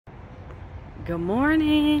Good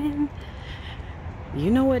morning.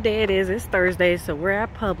 You know what day it is. It's Thursday, so we're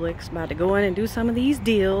at Publix about to go in and do some of these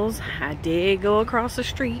deals. I did go across the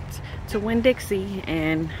street to Winn-Dixie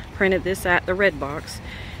and printed this at the red box.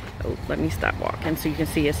 Oh, let me stop walking so you can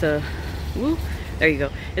see it's a, woo, there you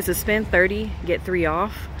go. It's a spend 30, get 3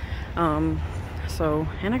 off. And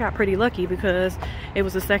I got pretty lucky because it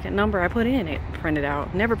was the second number I put in, it printed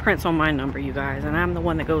out. Never prints on my number, you guys, and I'm the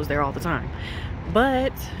one that goes there all the time.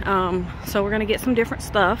 But so we're gonna get some different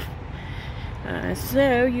stuff.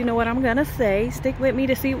 So you know what I'm gonna say. Stick with me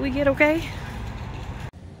to see what we get, okay?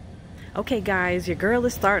 Okay guys, your girl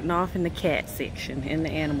is starting off in the cat section, in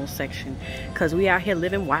the animal section, because we out here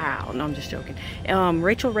living wild. No, I'm just joking.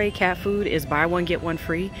 Rachel Ray cat food is buy one get one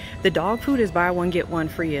free. The dog food is buy one get one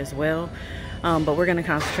free as well. But we're gonna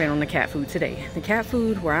concentrate on the cat food today. The cat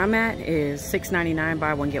food where I'm at is $6.99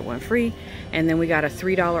 buy one get one free, and then we got a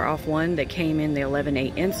 $3 off one that came in the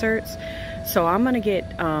 11/8 inserts. So I'm gonna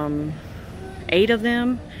get 8 of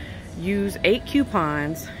them, use 8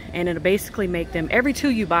 coupons, and it'll basically make them, every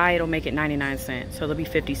 2 you buy, it'll make it 99 cents. So it'll be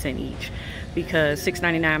 50 cents each, because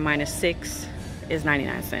 $6.99 minus 6 is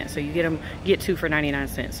 99 cents. So you get 2 for 99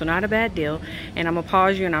 cents. So not a bad deal. And I'm gonna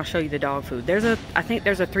pause you and I'll show you the dog food. I think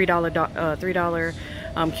there's a $3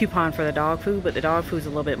 coupon for the dog food, but the dog food's a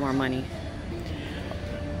little bit more money.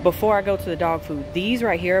 Before I go to the dog food, these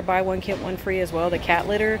right here, buy one get one free as well, the cat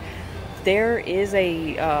litter. There is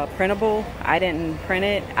a printable. I didn't print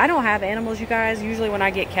it. I don't have animals, you guys. Usually when I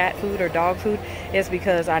get cat food or dog food, it's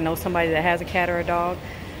because I know somebody that has a cat or a dog,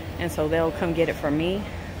 and so they'll come get it from me.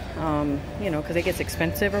 You know, because it gets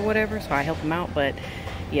expensive or whatever, so I help them out. But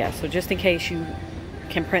yeah, so just in case you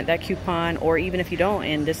can print that coupon, or even if you don't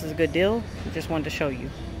and this is a good deal, just wanted to show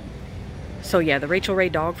you. So yeah, the Rachel Ray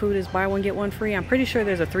dog food is buy one get one free. I'm pretty sure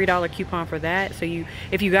there's a $3 coupon for that. So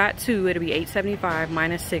if you got 2, it'll be $8.75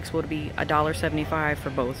 minus 6 will be $1.75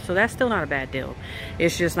 for both. So that's still not a bad deal.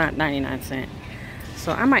 It's just not 99 cents.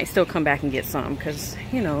 So I might still come back and get some, because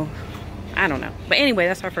you know, I don't know. But anyway,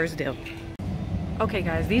 that's our first deal. Okay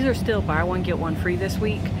guys, these are still buy one get one free this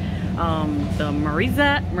week. The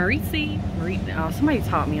somebody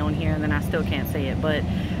taught me on here and then I still can't say it, but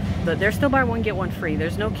they're still buy one get one free.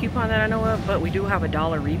 There's no coupon that I know of, but we do have a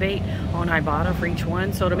 $1 rebate on Ibotta for each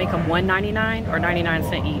one, so it'll make them $1.99 or 99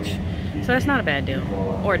 cents each. So that's not a bad deal,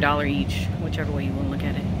 or $1 each, whichever way you want to look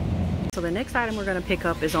at it. So the next item we're going to pick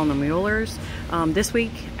up is on the Muellers. This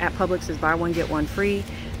week at Publix is buy one get one free,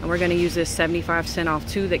 and we're going to use this 75 cent off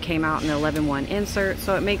 2 that came out in the 11/1 insert,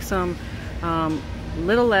 so it makes them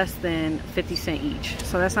little less than 50 cents each.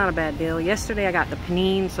 So that's not a bad deal. Yesterday I got the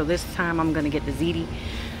panini, so this time I'm going to get the ziti.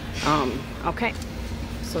 Okay,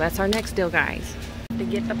 so that's our next deal, guys. To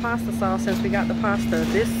get the pasta sauce, since we got the pasta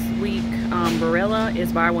this week, Barilla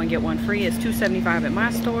is buy one get one free. It's $2.75 at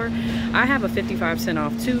my store. I have a 55 cent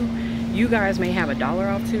off 2. You guys may have a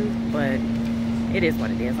 $1 off 2, but it is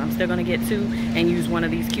what it is. I'm still gonna get 2 and use one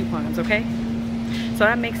of these coupons, okay? So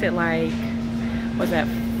that makes it like, what's that,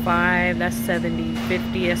 5, that's 70,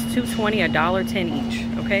 50, that's $2.20, $1.10 each,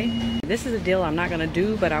 okay? This is a deal I'm not gonna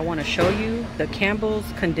do, but I wanna show you. The Campbell's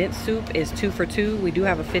condensed soup is 2 for 2. We do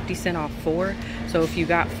have a 50 cent off 4. So if you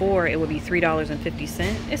got 4, it would be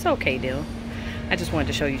 $3.50. It's okay deal. I just wanted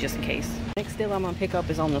to show you just in case. Next deal I'm gonna pick up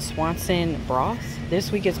is on the Swanson broth.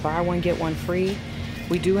 This week it's buy one get one free.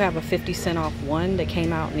 We do have a 50 cent off 1 that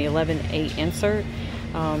came out in the 11/8 insert.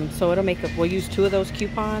 So it'll make we'll use 2 of those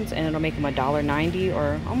coupons and it'll make them $1.90,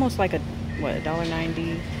 or almost like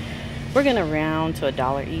 $1.90. We're gonna round to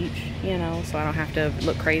 $1 each, you know, so I don't have to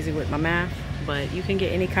look crazy with my math, but you can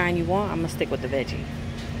get any kind you want. I'm gonna stick with the veggie.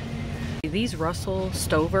 These Russell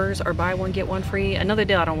Stovers are buy one get one free. Another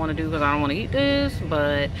deal I don't want to do because I don't want to eat this,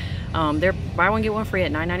 but they're buy one get one free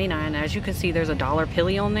at $9.99. As you can see, there's a $1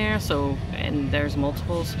 pilly on there, so, and there's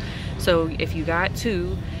multiples. So if you got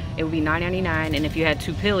 2, it would be $9.99, and if you had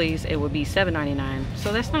 2 pillies, it would be $7.99.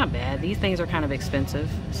 So that's not bad. These things are kind of expensive,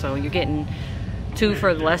 so you're getting 2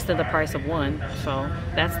 for less than the price of 1. So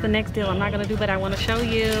that's the next deal I'm not going to do, but I want to show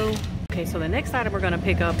you. Okay, so the next item we're going to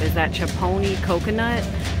pick up is that Chipone coconut.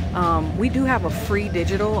 We do have a free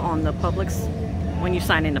digital on the Publix. When you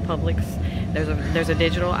sign into Publix, there's a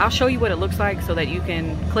digital. I'll show you what it looks like so that you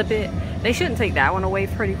can clip it. They shouldn't take that one away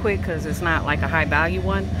pretty quick because it's not like a high value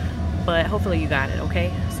one, but hopefully you got it,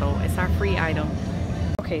 okay? So it's our free item.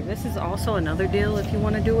 Okay, this is also another deal if you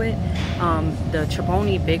want to do it. The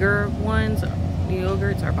Chipone bigger ones,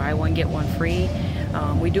 yogurts, are buy one get one free.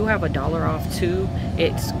 We do have a $1 off 2.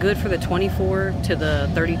 It's good for the 24 to the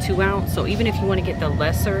 32 ounce. So even if you want to get the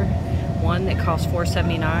lesser one that costs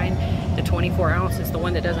 $4.79, the 24 ounce is the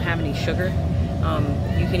one that doesn't have any sugar.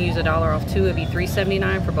 you can use $1 off 2. It'd be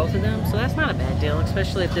 $3.79 for both of them. So that's not a bad deal,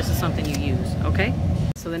 especially if this is something you use, okay?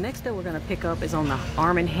 So the next deal we're gonna pick up is on the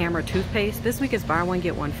Arm & Hammer toothpaste. This week is buy one,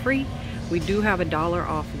 get one free. We do have $1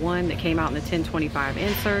 off one that came out in the 1025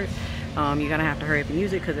 insert. You're gonna have to hurry up and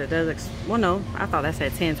use it because it does, well no, I thought that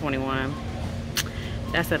said 1021.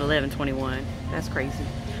 That said 1121. That's crazy.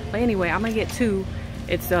 But anyway, I'm gonna get 2.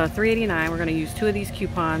 It's $3.89. We're gonna use 2 of these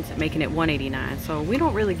coupons, making it $1.89. So we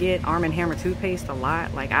don't really get Arm & Hammer toothpaste a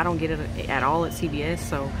lot. Like I don't get it at all at CVS.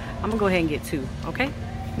 So I'm gonna go ahead and get 2, okay?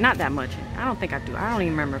 Not that much. I don't think I do. I don't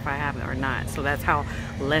even remember if I have it or not. So that's how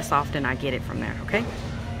less often I get it from there, okay?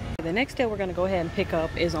 The next deal we're gonna go ahead and pick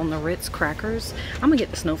up is on the Ritz crackers. I'm gonna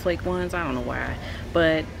get the snowflake ones. I don't know why,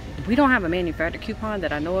 but we don't have a manufacturer coupon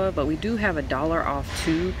that I know of, but we do have $1 off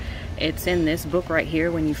 2. It's in this book right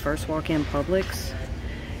here when you first walk in Publix.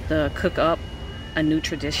 The Cook Up a New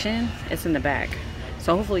Tradition. It's in the back.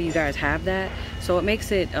 So hopefully you guys have that. So it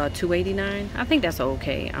makes it $2.89. I think that's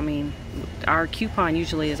okay. I mean, our coupon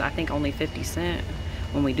usually is I think only 50 cents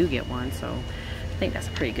when we do get one. So I think that's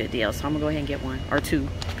a pretty good deal. So I'm gonna go ahead and get 1 or 2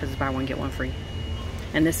 because it's buy one, get one free.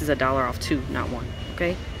 And this is $1 off 2, not 1,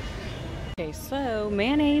 okay? Okay, so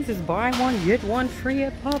mayonnaise is buy one, get one free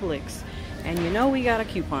at Publix. And you know we got a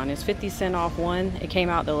coupon. It's 50 cents off 1. It came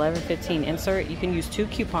out the 11.15 insert. You can use 2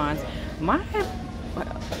 coupons. My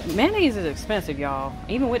mayonnaise is expensive, y'all,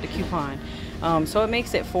 even with the coupon. So it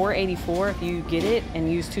makes it $4.84 if you get it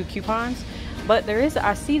and use 2 coupons. But there is,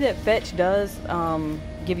 I see that Fetch does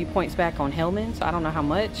give you points back on Hellmann's. I don't know how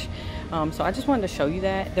much. So I just wanted to show you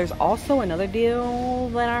that. There's also another deal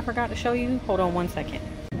that I forgot to show you. Hold on one second.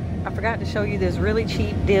 I forgot to show you this really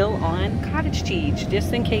cheap deal on cottage cheese,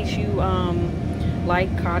 just in case you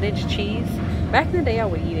like cottage cheese. Back in the day I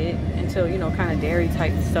would eat it until, you know, kind of dairy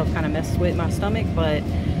type stuff kind of messed with my stomach. But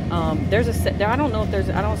there's I don't know if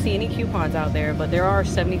there's, I don't see any coupons out there, but there are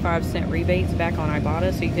 75-cent rebates back on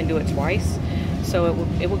Ibotta, so you can do it twice. So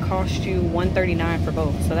it would cost you $1.39 for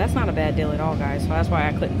both. So that's not a bad deal at all, guys. So that's why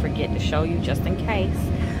I couldn't forget to show you, just in case.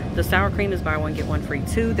 The sour cream is buy one, get one free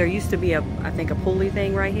too. There used to be I think a pulley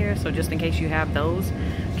thing right here. So just in case you have those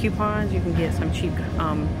coupons, you can get some cheap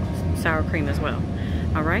sour cream as well.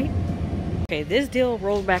 All right. Okay, this deal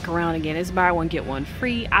rolled back around again. It's buy one, get one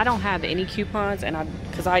free. I don't have any coupons, and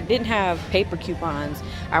because I didn't have paper coupons.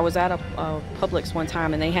 I was at a Publix one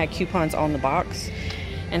time and they had coupons on the box.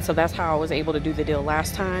 And so that's how I was able to do the deal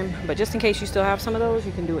last time. But just in case you still have some of those,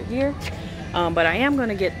 you can do it here. But I am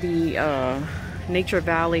gonna get the Nature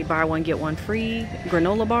Valley buy one, get one free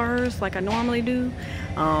granola bars like I normally do.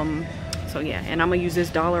 So yeah, and I'm gonna use this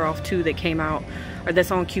 $1 off 2 that came out, or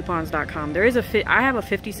that's on coupons.com. There is I have a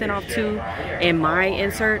 50 cent off 2 in my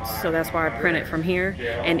inserts, so that's why I print it from here.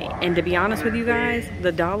 And to be honest with you guys,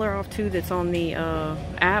 the $1 off 2 that's on the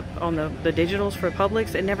app, on the digitals for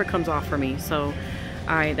Publix, it never comes off for me. So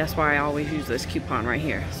that's why I always use this coupon right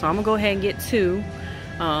here. So I'm gonna go ahead and get 2.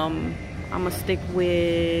 I'm gonna stick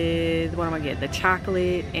with, what am I gonna get? The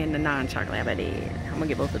chocolate and the non-chocolate. I'm gonna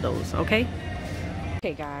get both of those, okay?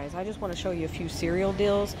 Okay guys, I just want to show you a few cereal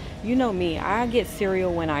deals. You know me, I get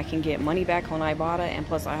cereal when I can get money back on Ibotta, and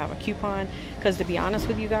plus I have a coupon. Because to be honest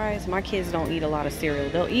with you guys, my kids don't eat a lot of cereal.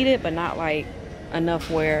 They'll eat it, but not like enough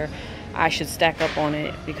where I should stack up on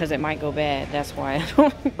it because it might go bad. That's why I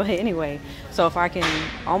don't. But anyway, so if I can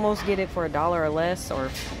almost get it for $1 or less, or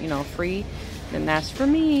you know, free, then that's for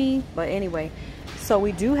me. But anyway, so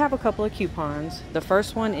we do have a couple of coupons. The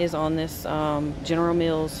first one is on this General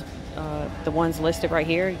Mills, the ones listed right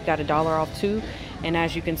here. You got $1 off 2, and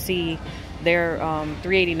as you can see, they're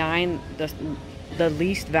 $3.89. The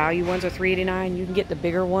least value ones are $3.89. You can get the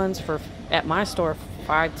bigger ones for, at my store,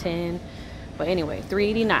 $5.10. But anyway,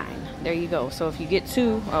 $3.89. There you go. So if you get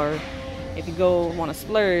 2, or if you want to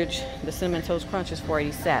splurge, the Cinnamon Toast Crunch is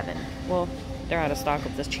 $4.87. Well, they're out of stock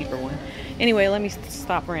of this cheaper one. Anyway, let me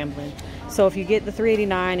stop rambling. So if you get the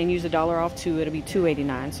 $3.89 and use $1 off 2, it'll be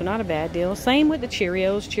 $2.89. So not a bad deal. Same with the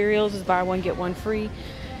Cheerios. Cheerios is buy one, get one free.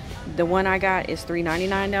 The one I got is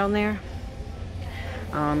 $3.99 down there.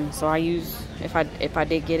 So I use, if I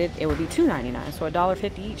did get it, it would be $2.99. So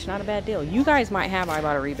 $1.50 each. Not a bad deal. You guys might have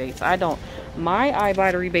Ibotta rebates. I don't. My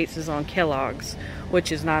Ibotta rebates is on Kellogg's,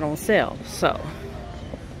 which is not on sale. So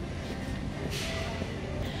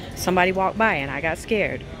somebody walked by and I got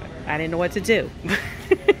scared. I didn't know what to do.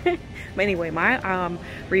 But anyway, my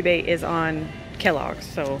rebate is on Kellogg's.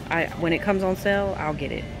 So when it comes on sale, I'll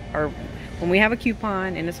get it. Or when we have a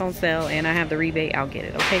coupon and it's on sale and I have the rebate, I'll get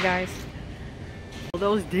it. Okay, guys?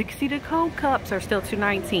 Those Dixie to Coke cups are still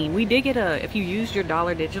 $2.19. We did get if you used your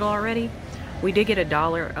dollar digital already, we did get a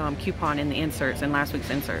 $1 coupon in the inserts, in last week's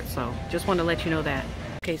inserts. So just wanted to let you know that.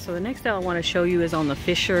 Okay, so the next deal I want to show you is on the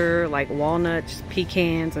Fisher, like walnuts,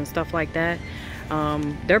 pecans, and stuff like that.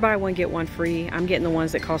 They're buy one get one free. I'm getting the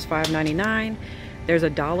ones that cost $5.99. There's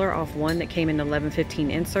 $1 off one that came in the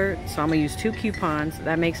 11.15 insert, so I'm gonna use 2 coupons.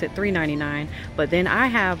 That makes it $3.99. But then I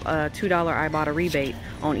have a $2 Ibotta rebate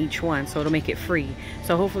on each one, so it'll make it free.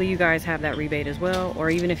 So hopefully you guys have that rebate as well,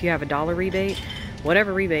 or even if you have $1 rebate,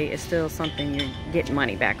 whatever rebate is still something you're getting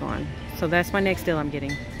money back on. So that's my next deal I'm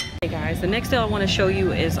getting. Hey guys, the next deal I want to show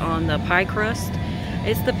you is on the pie crust.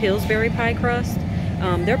 It's the Pillsbury pie crust.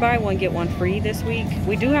 They're buy one get one free this week.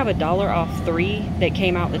 We do have $1 off 3 that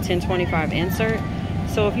came out the 10.25 insert.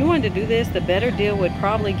 So if you wanted to do this, the better deal would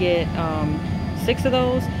probably get 6 of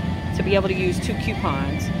those to be able to use 2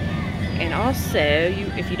 coupons. And also,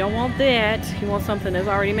 if you don't want that, you want something that's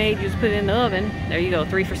already made, you just put it in the oven. There you go,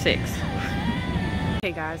 3 for $6.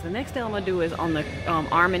 Okay guys, the next deal I'm gonna do is on the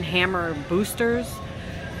Arm & Hammer boosters.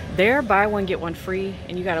 They're buy one get one free,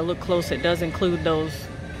 and you gotta look close. It does include those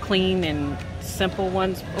clean and simple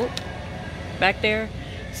ones back there.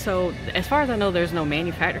 So as far as I know, there's no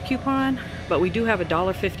manufacturer coupon, but we do have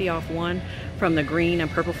 $1.50 off one from the green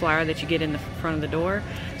and purple flyer that you get in the front of the door.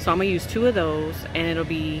 So I'm gonna use 2 of those, and it'll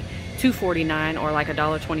be $2.49 or like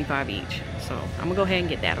 $1.25 each. So I'm gonna go ahead and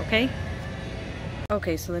get that, okay?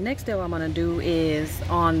 Okay, so the next deal I'm gonna do is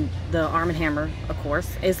on the Arm & Hammer, of course.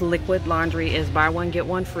 It's liquid laundry, is buy one get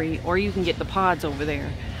one free, or you can get the pods over there.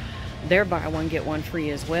 They're buy one get one free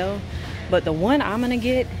as well. But the one I'm gonna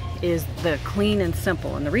get is the clean and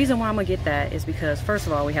simple. And the reason why I'm gonna get that is because, first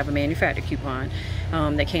of all, we have a manufacturer coupon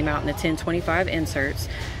that came out in the 10.25 inserts.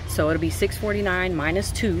 So it'll be $6.49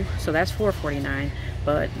 minus 2, so that's $4.49.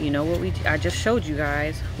 But you know what I just showed you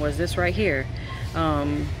guys was this right here.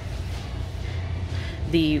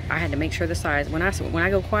 I had to make sure the size. When I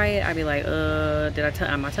go quiet, I'd be like,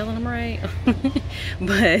 am I telling them right?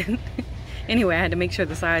 But anyway, I had to make sure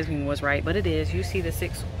the sizing was right, but it is. You see the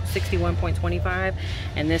 61.25,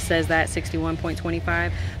 and this says that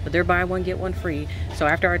 61.25, but they're buy one get one free. So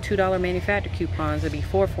after our $2 manufacturer coupons, it'd be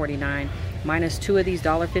 $4.49 minus 2 of these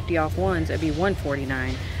 $1.50 off ones, it'd be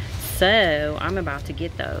 $1.49. So I'm about to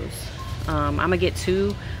get those. I'm gonna get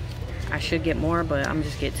 2. I should get more, but I'm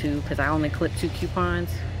just get 2 because I only clipped 2 coupons,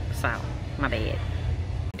 so my bad.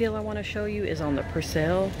 The deal I want to show you is on the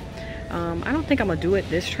Purcell. I don't think I'm gonna do it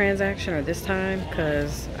this transaction or this time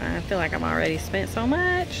because I feel like I'm already spent so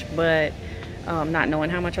much, but not knowing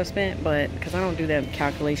how much I spent, but because I don't do the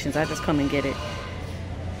calculations, I just come and get it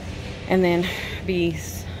and then be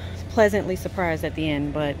pleasantly surprised at the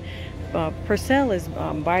end. But Purcell is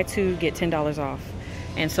buy 2 get $10 off.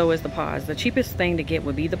 And so is the pods. The cheapest thing to get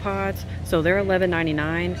would be the pods. So they're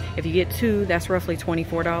 $11.99. If you get 2, that's roughly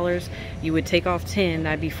 $24. You would take off 10,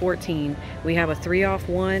 that'd be $14. We have a 3 off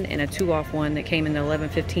one and a 2 off one that came in the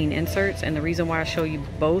 11.15 inserts. And the reason why I show you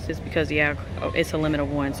both is because, yeah, it's a limit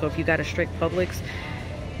of 1. So if you got a strict Publix,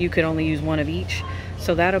 you could only use 1 of each.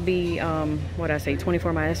 So that'll be, what'd I say,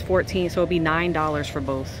 24 minus 14. So it'll be $9 for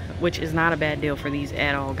both, which is not a bad deal for these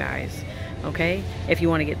at all, guys. Okay, if you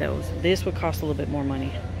want to get those, this would cost a little bit more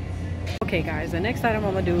money. Okay guys, the next item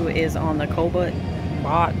I'm gonna do is on the Cobalt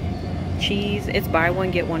cheese. It's buy one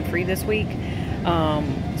get one free this week.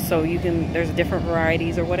 So you can, there's different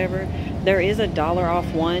varieties or whatever. There is $1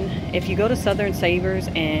 off one. If you go to Southern Savers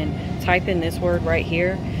and type in this word right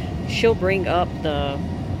here, she'll bring up the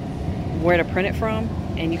where to print it from,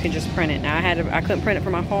 and you can just print it. Now I couldn't print it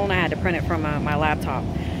from my phone, I had to print it from my laptop.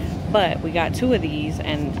 But we got 2 of these,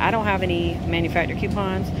 and I don't have any manufacturer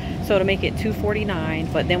coupons, so it'll make it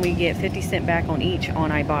 $2.49, but then we get 50 cents back on each on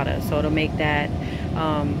Ibotta, so it'll make that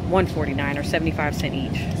 $1.49 or 75 cents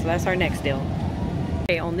each. So that's our next deal.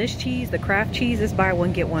 Okay, on this cheese, the Kraft cheese, is buy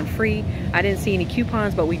one get one free. I didn't see any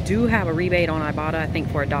coupons, but we do have a rebate on Ibotta, I think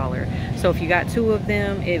for $1. So if you got 2 of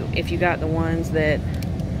them, if you got the ones that,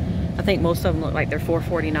 I think most of them look like they're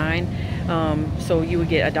 $4.49. So you would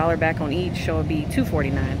get $1 back on each, so it'd be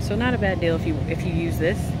 $2.49. So not a bad deal if you use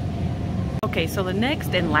this. Okay, so the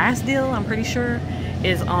next and last deal, I'm pretty sure,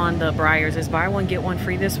 is on the Breyers. Is buy one get one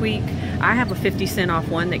free this week. I have a 50 cent off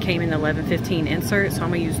one that came in the 11.15 insert, so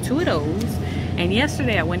I'm gonna use 2 of those. And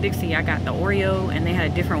yesterday at Winn-Dixie, I got the Oreo, and they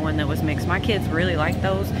had a different one that was mixed. My kids really like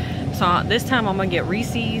those. So this time I'm gonna get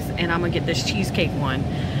Reese's, and I'm gonna get this cheesecake one.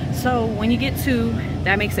 So when you get 2,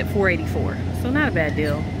 that makes it $4.84. So not a bad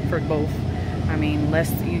deal for both. I mean,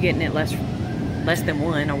 you're getting it less than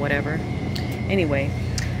 1 or whatever. Anyway,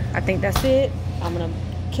 I think that's it. I'm gonna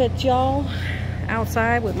catch y'all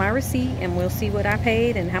outside with my receipt, and we'll see what I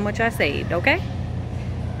paid and how much I saved. Okay?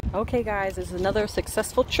 Okay guys, this is another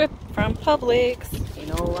successful trip from Publix. You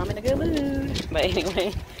know, I'm in a good mood. But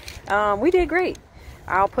anyway, we did great.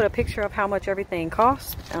 I'll put a picture of how much everything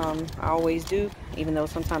costs. I always do, even though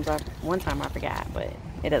sometimes one time I forgot, but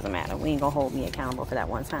it doesn't matter. We ain't gonna hold me accountable for that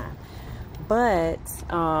one time. But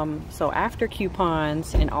so after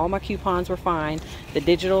coupons, and all my coupons were fine, the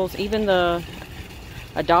digitals, even the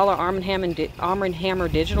 $1 Arm & Hammer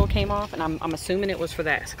digital came off, and I'm assuming it was for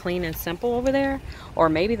that clean and simple over there, or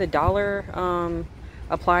maybe the dollar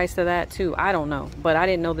applies to that too. I don't know, but I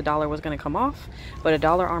didn't know the dollar was going to come off. But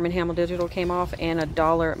 $1 Arm & Hammer digital came off, and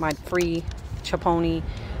 $1 my free Chaponi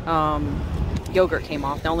yogurt came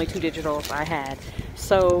off. The only 2 digitals I had.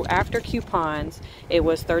 So after coupons, it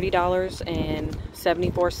was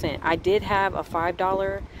 $30.74. I did have a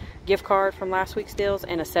 $5 gift card from last week's deals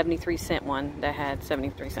and a 73-cent one that had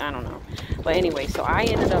 73 cents. I don't know, but anyway, so I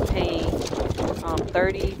ended up paying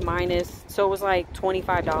 30 minus, so it was like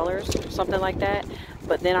 $25, something like that.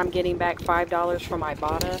 But then I'm getting back $5 from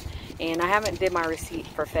Ibotta, and I haven't did my receipt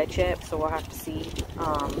for fetch yet, so we'll have to see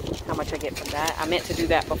how much I get from that. I meant to do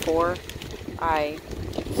that before I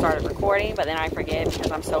started recording, but then I forget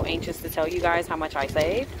because I'm so anxious to tell you guys how much I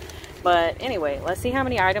saved. But anyway, let's see how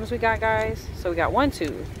many items we got, guys. So we got 1,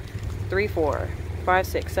 2, 3, 4, 5,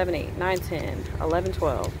 6, 7, 8, 9, 10, 11,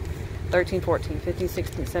 12, 13, 14, 15,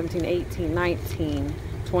 16, 17, 18, 19,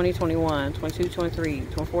 20, 21, 22, 23,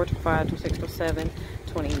 24, 25, 26, 27,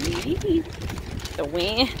 20. The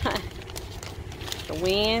wind. The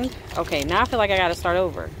wind. Okay, now I feel like I gotta start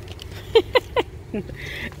over.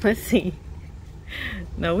 Let's see.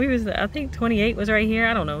 No, I think 28 was right here.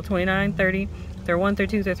 I don't know, 29, 30. 31,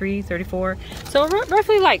 32, 33, 34. So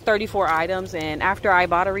roughly like 34 items. And after I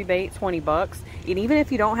bought a rebate, 20 bucks. And even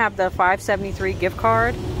if you don't have the $5.73 gift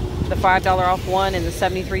card, the $5 off one and the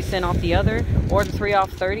 73-cent off the other, or the 3 off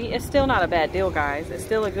 30, it's still not a bad deal, guys. It's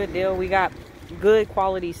still a good deal. We got good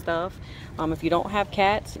quality stuff. If you don't have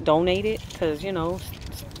cats, donate it, because you know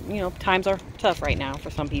times are tough right now for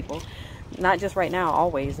some people. Not just right now,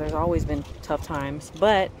 always. There's always been tough times.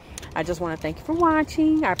 But I just want to thank you for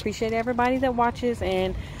watching. I appreciate everybody that watches,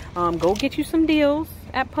 and go get you some deals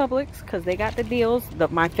at Publix, because they got the deals.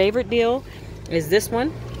 My favorite deal is this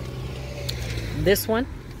one,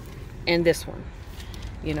 and this one.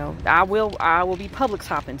 You know, I will be Publix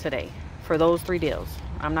hopping today for those 3 deals.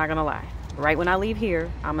 I'm not gonna lie. Right when I leave here,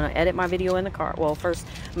 I'm gonna edit my video in the car. Well, first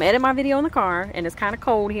I'm gonna edit my video in the car, and it's kind of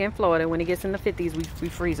cold here in Florida. When it gets in the 50s, we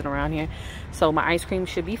freezing around here, so my ice cream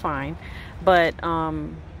should be fine. But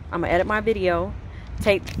I'm gonna edit my video,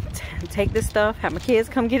 take this stuff, have my kids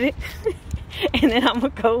come get it, and then I'm gonna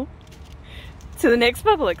go to the next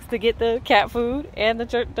Publix to get the cat food and the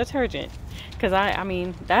detergent, because I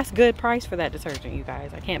mean, that's good price for that detergent, you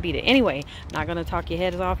guys. I can't beat it. Anyway, I'm not gonna talk your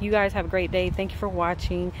heads off. You guys have a great day. Thank you for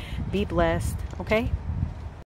watching. Be blessed. Okay.